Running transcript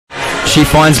She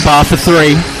finds Bar for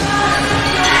three.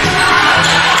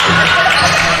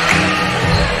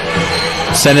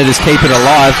 Senators keep it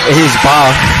alive. Here's Bar.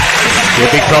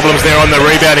 Yeah, big problems there on the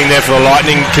rebounding there for the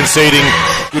Lightning, conceding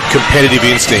good competitive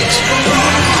instincts.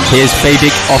 Here's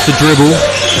Febic off the dribble.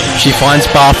 She finds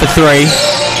Bar for three.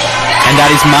 And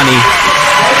that is money.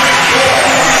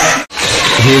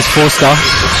 Here's Forster.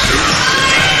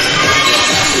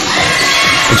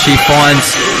 And she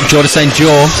finds Jordan St.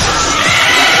 Jean.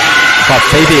 But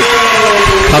Febic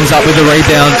comes up with a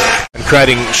rebound. And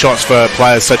creating shots for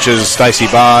players such as Stacey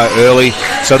Barr early.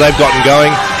 So they've gotten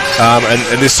going.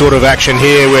 And this sort of action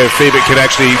here where Febic can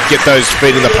actually get those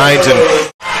feet in the paint.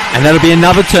 And that'll be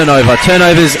another turnover.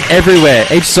 Turnovers everywhere.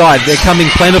 Each side, they're coming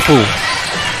plentiful.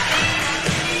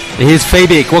 Here's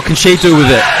Febic. What can she do with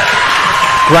it?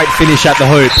 Great finish at the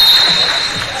hoop.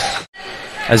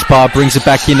 As Barr brings it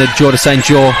back in to Jordan St.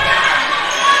 Jean.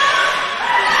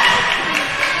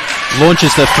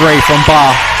 Launches the three from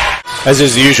Barr. As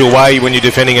is the usual way when you're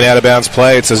defending an out-of-bounds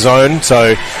play, it's a zone,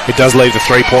 so it does leave the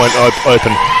three-point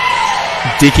open.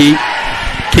 Dickey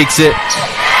kicks it,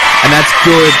 and that's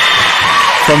good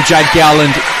from Jade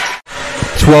Gowland.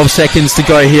 12 seconds to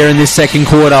go here in this second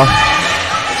quarter.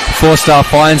 Forster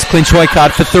finds Clint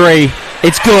Hoycard for three.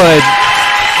 It's good.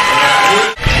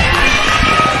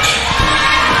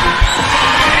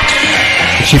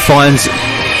 She finds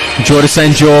Jordan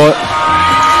St. Jean,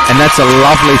 and that's a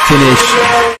lovely finish.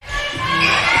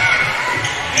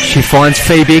 She finds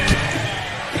Febic.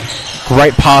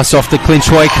 Great pass off the Clint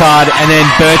Hoycard, and then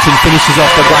Burton finishes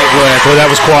off the great work. Well, that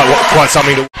was quite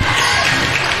something to...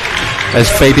 As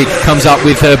Febic comes up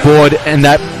with her board, and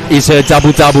that is her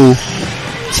double-double.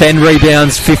 10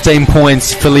 rebounds, 15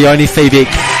 points for Leonie Febic.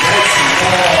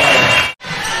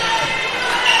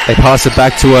 They pass it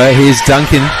back to her. Here's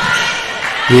Duncan.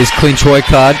 Here's Clint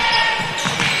Hoycard.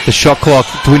 The shot clock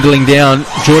dwindling down.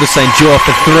 Jordan St. Jean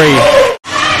for three.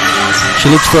 She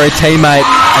looks for her teammate,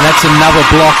 and that's another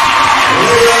block.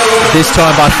 This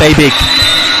time by Febic.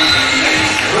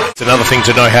 It's another thing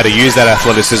to know how to use that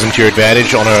athleticism to your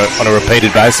advantage on a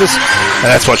repeated basis, and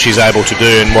that's what she's able to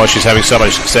do and why she's having so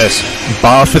much success.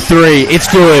 Barr for three. It's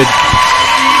good.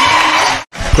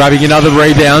 Grabbing another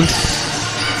rebound.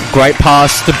 Great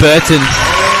pass to Burton.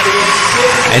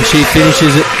 And she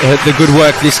finishes the good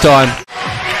work this time.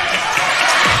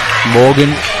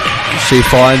 Morgan. She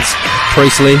finds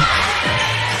Priestley.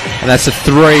 And that's a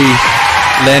three.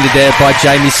 Landed there by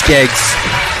Jamie Skeggs.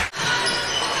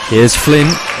 Here's Flynn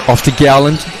off to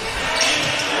Gowland.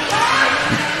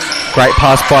 Great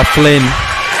pass by Flynn.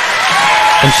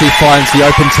 And she finds the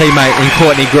open teammate in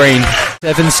Courtney Green.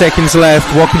 7 seconds left.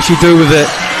 What can she do with it?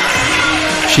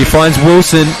 She finds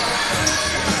Wilson.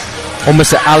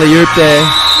 Almost an alley-oop there.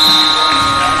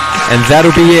 And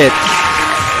that'll be it.